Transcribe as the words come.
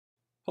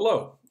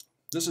Hello,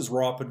 this is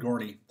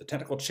Podgorney, the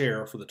Technical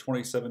Chair for the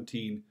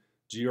 2017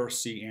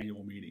 GRC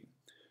Annual Meeting.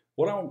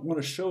 What I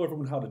want to show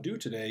everyone how to do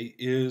today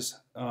is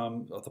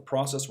the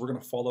process we're going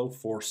to follow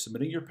for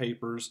submitting your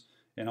papers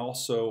and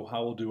also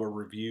how we'll do our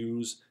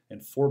reviews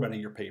and formatting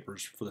your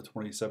papers for the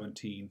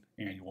 2017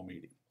 Annual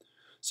Meeting.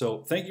 So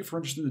thank you for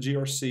interest in the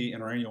GRC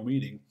and our annual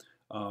meeting.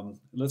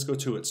 Let's go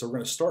to it. So we're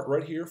going to start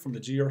right here from the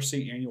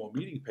GRC Annual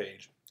Meeting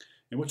page.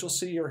 And what you'll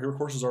see here, of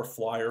course, is our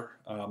flyer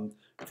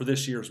for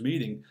this year's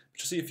meeting.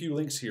 But you'll see a few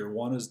links here.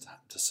 One is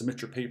to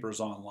submit your papers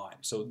online.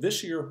 So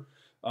this year,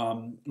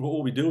 what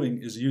we'll be doing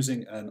is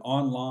using an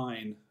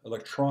online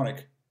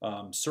electronic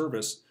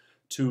service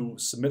to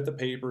submit the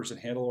papers and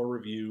handle our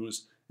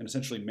reviews and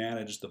essentially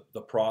manage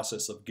the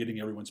process of getting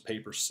everyone's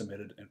papers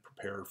submitted and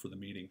prepared for the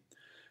meeting.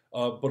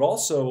 But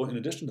also, in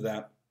addition to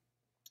that,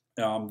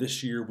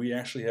 this year we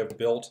actually have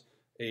built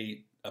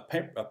a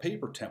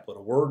paper template,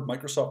 a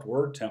Microsoft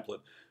Word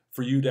template,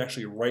 for you to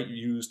actually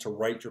use to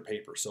write your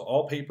paper. So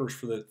all papers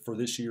for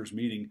this year's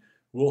meeting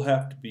will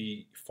have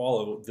to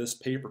follow this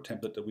paper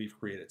template that we've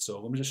created. So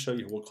let me just show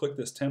you. We'll click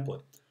this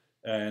template,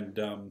 and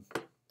I'm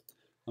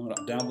going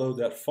to download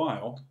that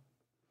file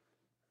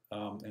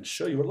and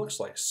show you what it looks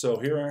like. So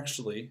here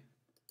actually,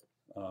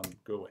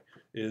 go away,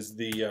 is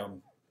the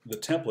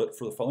template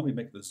for the file. Let me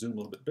make the zoom a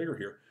little bit bigger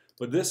here.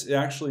 But this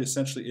actually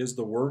essentially is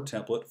the Word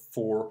template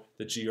for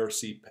the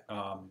GRC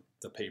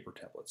the paper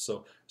template.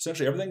 So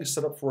essentially everything is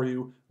set up for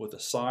you with the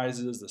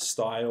sizes, the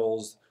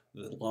styles,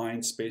 the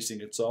line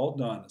spacing. It's all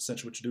done.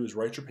 Essentially what you do is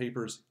write your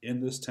papers in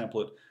this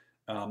template,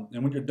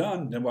 and when you're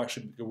done, then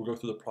we'll go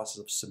through the process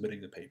of submitting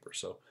the paper.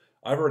 So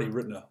I've already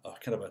written a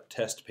kind of a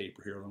test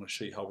paper here. I'm going to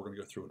show you how we're going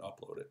to go through and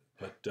upload it.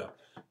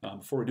 But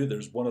before we do,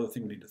 there's one other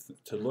thing we need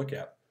to look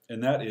at,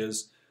 and that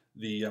is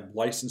the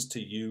license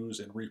to use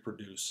and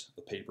reproduce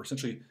the paper,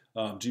 essentially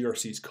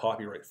GRC's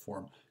copyright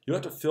form. You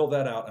have to fill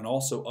that out and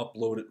also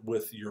upload it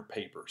with your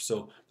paper.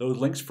 So those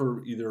links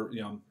for either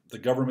the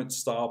government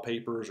style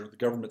papers or the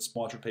government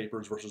sponsored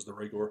papers versus the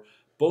regular,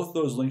 both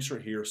those links are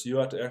here. So you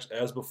have to,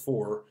 as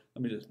before,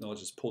 I'll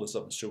just pull this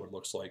up and show what it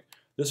looks like.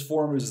 This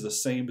form is the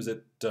same as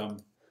it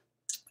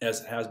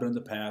has been in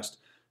the past.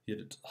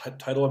 You have the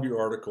title of your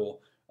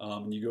article,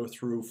 and you go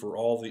through for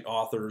all the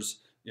authors.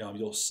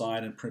 You'll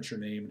sign and print your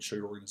name and show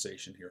your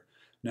organization here.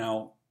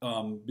 Now,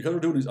 because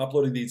we're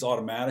uploading these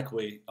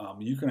automatically,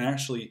 you can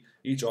actually,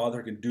 each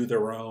author can do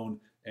their own,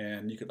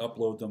 and you can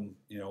upload them,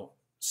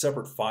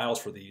 separate files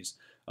for these.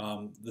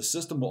 The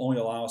system will only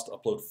allow us to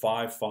upload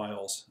 5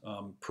 files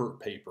per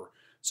paper.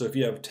 So if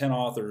you have 10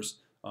 authors,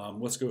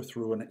 let's go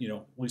through and at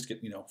least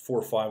get 4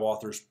 or 5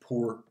 authors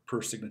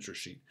per signature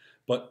sheet.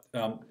 But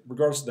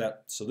regardless of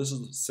that, so this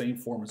is the same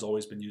form as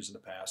always been used in the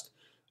past.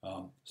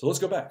 So let's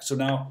go back. So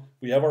now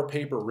we have our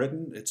paper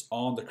written. It's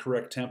on the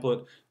correct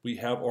template. We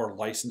have our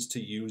license to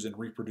use and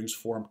reproduce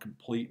form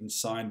complete and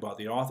signed by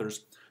the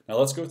authors. Now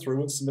let's go through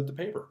and submit the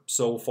paper.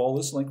 So we'll follow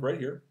this link right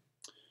here.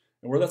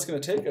 And where that's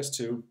going to take us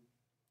to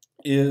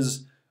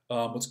is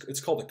it's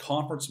called the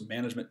Conference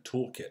Management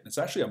Toolkit. And it's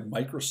actually a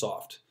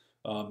Microsoft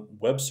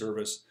web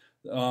service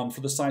for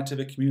the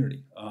scientific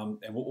community.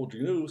 And what we'll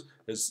do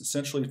is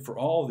essentially for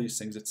all of these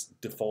things, it's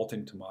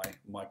defaulting to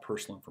my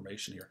personal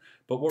information here.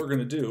 But what we're going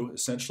to do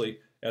essentially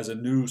as a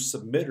new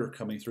submitter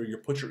coming through, you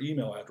put your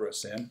email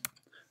address in.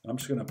 And I'm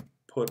just going to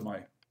put my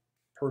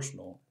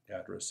personal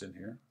address in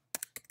here.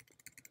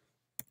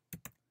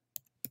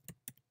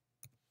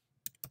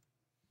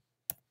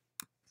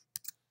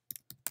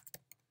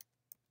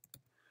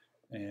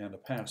 And a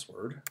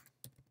password.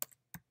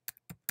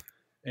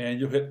 And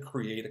you'll hit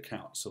create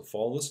account. So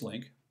follow this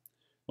link.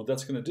 What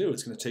that's going to do,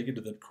 it's going to take you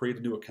to the create a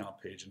new account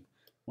page. And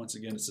once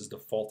again, this is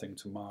defaulting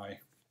to my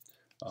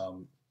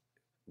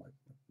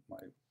my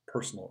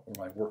personal or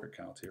my work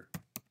account here.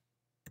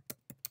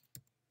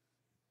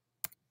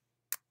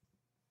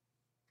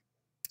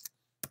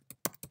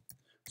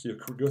 So you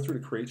go through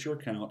to create your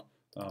account,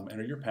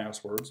 enter your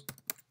passwords,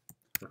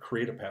 or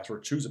create a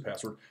password, choose a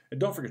password, and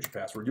don't forget your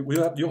password.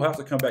 You'll have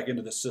to come back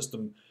into the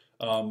system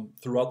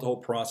throughout the whole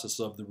process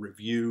of the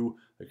review,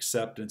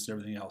 acceptance, and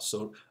everything else.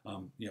 So,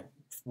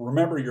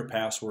 remember your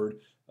password,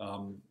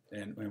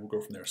 and we'll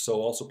go from there. So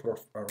I'll also put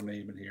our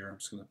name in here. I'm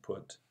just going to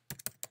put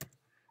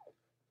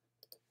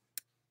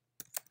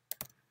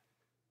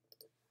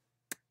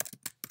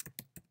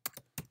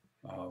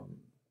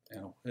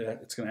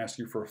it's going to ask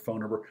you for a phone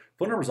number.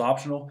 Phone number is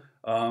optional,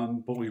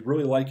 but we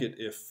really like it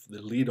if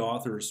the lead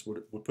authors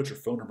would put your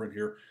phone number in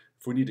here.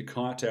 If we need to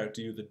contact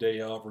you the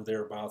day of or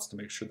thereabouts to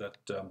make sure that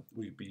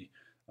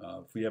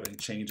if we have any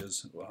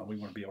changes, we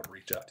want to be able to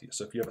reach out to you.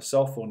 So if you have a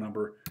cell phone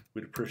number,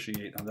 we'd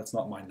appreciate, and that's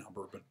not my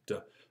number,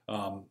 but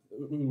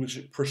we would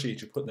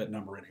appreciate you putting that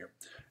number in here.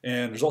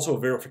 And there's also a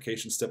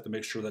verification step to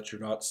make sure that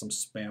you're not some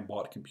spam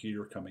bot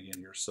computer coming in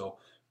here. So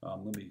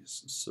let me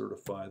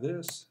certify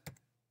this.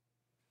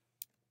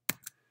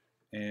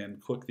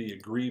 And click the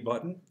agree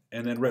button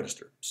and then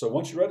register. So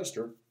once you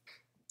register,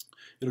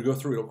 it'll go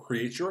through, it'll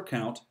create your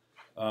account,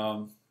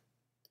 and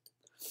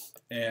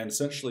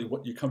essentially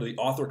what you come to the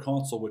author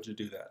console, would you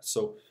do that?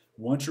 So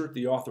once you're at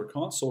the author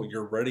console,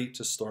 you're ready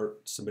to start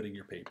submitting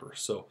your paper.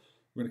 So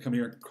we're going to come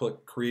here and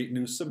click Create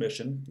New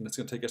Submission, and it's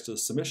going to take us to the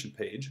submission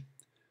page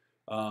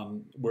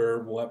where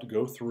we'll have to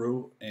go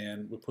through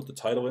and we'll put the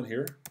title in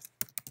here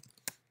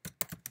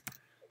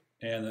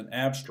and then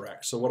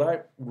abstract. So what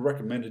I would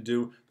recommend to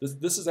do,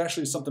 this is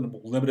actually something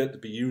limited to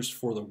be used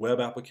for the web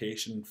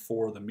application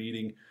for the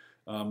meeting.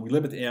 We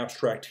limit the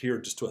abstract here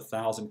just to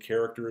 1,000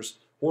 characters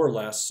or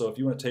less. So if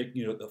you want to take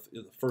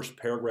the first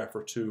paragraph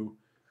or two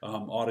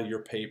out of your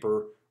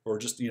paper, or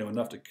just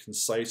enough to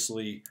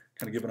concisely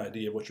kind of give an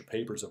idea of what your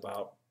paper is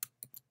about,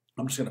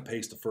 I'm just going to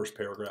paste the first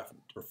paragraph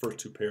or first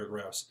 2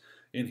 paragraphs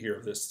in here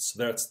of this.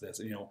 So that's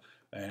this,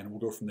 and we'll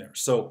go from there.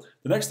 So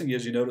the next thing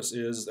you notice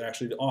is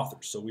actually the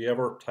authors. So we have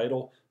our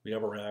title, we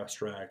have our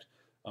abstract.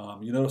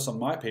 You notice on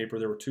my paper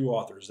there were 2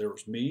 authors. There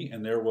was me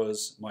and there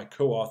was my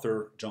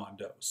co-author John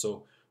Doe.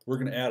 So we're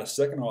going to add a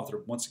second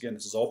author. Once again,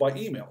 this is all by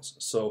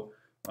emails. So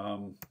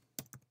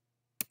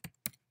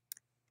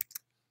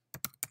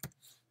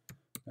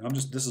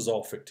this is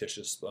all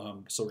fictitious.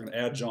 So we're going to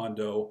add John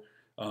Doe.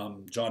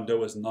 John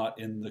Doe is not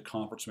in the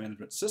conference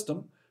management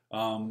system.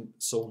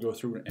 So we'll go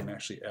through and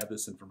actually add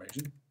this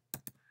information.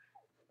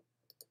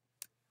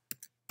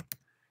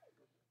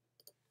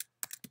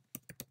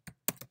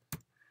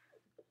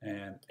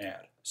 And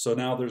add. So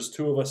now there's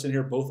 2 of us in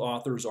here. Both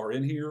authors are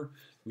in here.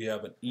 We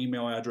have an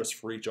email address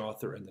for each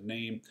author and the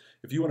name.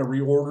 If you want to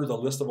reorder the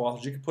list of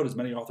authors, you can put as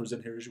many authors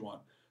in here as you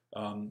want.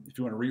 If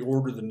you want to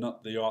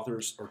reorder the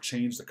authors or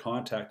change the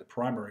contact, the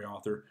primary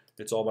author,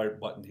 it's all by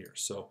button here.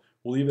 So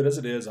we'll leave it as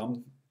it is.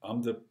 I'm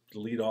the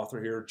lead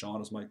author here.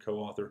 John is my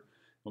co-author.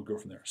 We'll go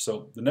from there.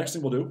 So the next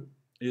thing we'll do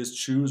is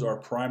choose our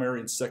primary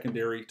and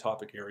secondary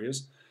topic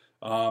areas.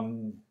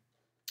 And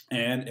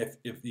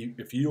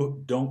if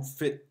you don't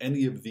fit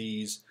any of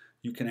these,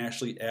 you can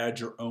actually add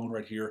your own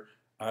right here.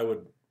 I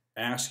would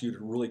ask you to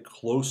really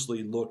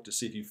closely look to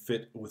see if you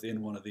fit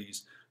within one of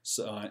these,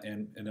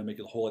 and it'll make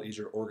it a whole lot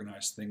easier to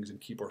organize things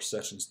and keep our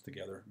sessions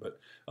together. But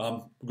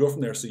we'll go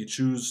from there. So you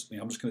choose,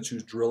 I'm just going to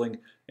choose drilling,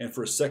 and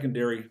for a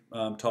secondary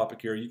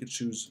topic area, you could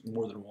choose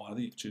more than one. I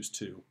think you can choose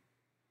 2.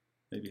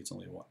 Maybe it's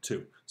only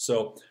 2.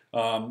 So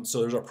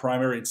there's our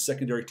primary and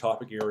secondary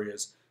topic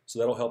areas. So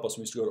that'll help us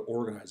when we go to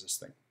organize this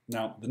thing.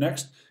 Now the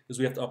next is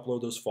we have to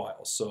upload those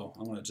files. So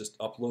I'm going to just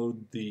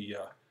upload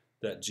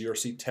that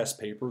GRC test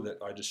paper that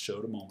I just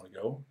showed a moment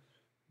ago.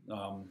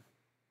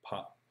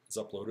 It's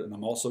uploaded, and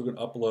I'm also going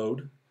to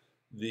upload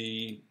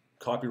the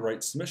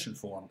copyright submission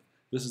form.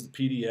 This is the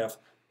PDF,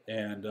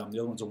 and the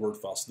other one's a Word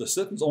file. So the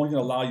system's only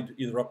going to allow you to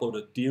either upload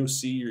a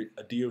DOC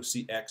or a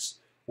DOCX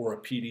or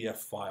a PDF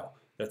file.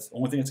 That's the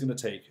only thing it's going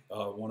to take,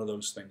 one of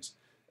those things.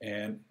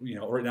 And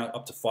right now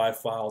up to 5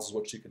 files is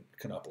what you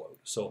can upload.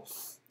 So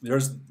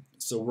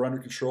we're under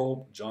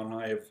control. John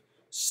and I have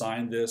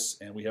signed this,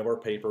 and we have our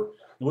paper.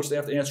 And we'll just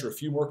have to answer a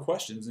few more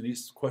questions, and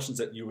these questions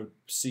that you would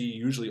see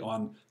usually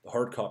on the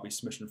hard copy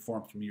submission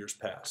form from years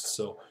past.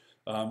 So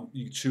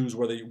you choose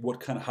how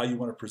you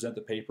want to present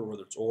the paper,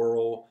 whether it's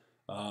oral,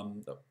 a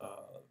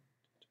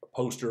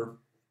poster,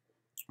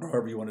 or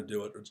however you want to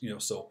do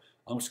it. So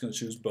I'm just going to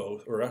choose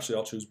both, or actually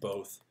I'll choose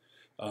both.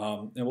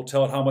 And we'll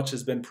tell it how much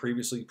has been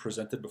previously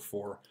presented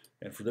before.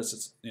 And for this,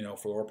 it's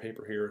for our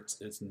paper here,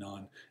 it's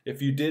none.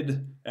 If you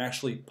did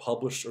actually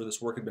publish, or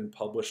this work had been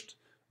published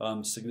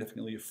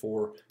significantly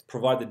before,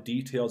 provide the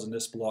details in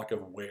this block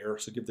of where.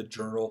 So give the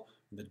journal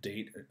and the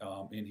date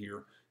in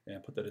here,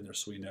 and put that in there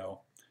so we know.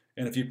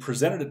 And if you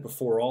presented it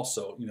before,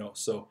 also,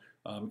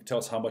 tell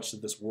us how much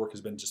of this work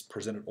has been just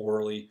presented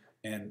orally,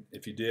 and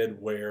if you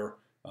did, where.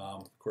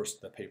 Of course,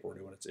 the paper we're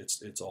doing,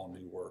 it's all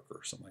new work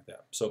or something like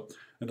that. So,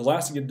 and the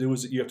last thing you do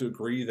is that you have to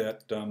agree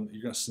that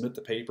you're going to submit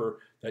the paper,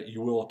 that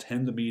you will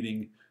attend the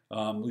meeting.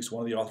 At least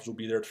one of the authors will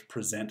be there to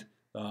present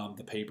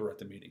the paper at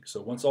the meeting.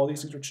 So once all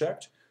these things are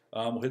checked,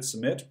 we'll hit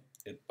submit.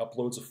 It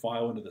uploads a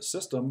file into the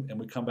system, and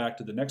we come back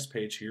to the next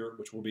page here,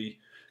 which will be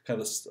kind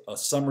of a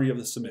summary of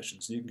the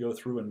submissions. You can go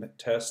through and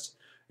test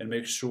and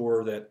make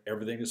sure that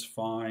everything is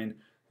fine.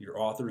 Your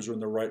authors are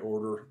in the right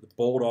order. The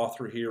bold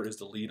author here is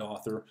the lead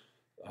author.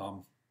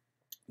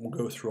 We'll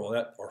go through all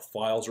that. Our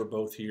files are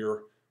both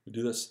here. We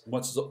do this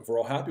once. If we're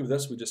all happy with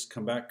this, we just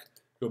go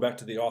back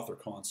to the author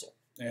console.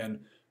 And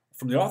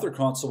from the author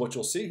console, what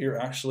you'll see here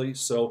actually,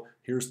 so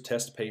here's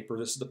test paper.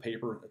 This is the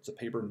paper. It's a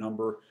paper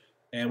number.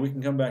 And we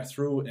can come back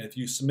through, and if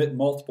you submit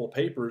multiple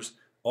papers,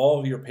 all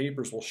of your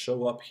papers will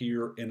show up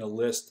here in a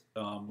list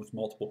with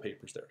multiple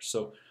papers there.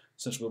 So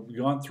essentially what we've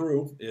gone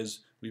through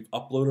is we've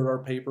uploaded our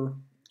paper.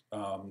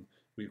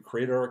 We've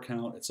created our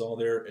account. It's all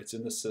there. It's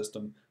in the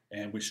system.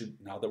 And we should,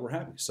 now that we're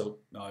happy. So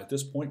at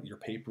this point, your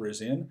paper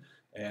is in,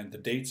 and the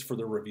dates for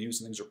the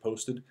reviews and things are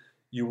posted.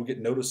 You will get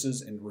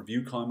notices, and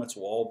review comments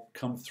will all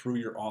come through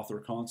your author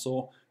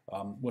console.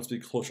 Once we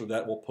get closer to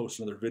that, we'll post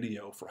another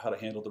video for how to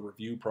handle the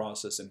review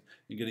process and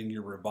getting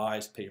your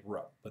revised paper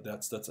up. But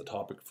that's a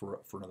topic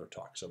for another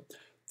talk. So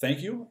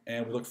thank you,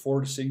 and we look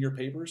forward to seeing your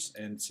papers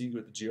and seeing you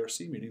at the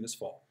GRC meeting this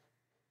fall.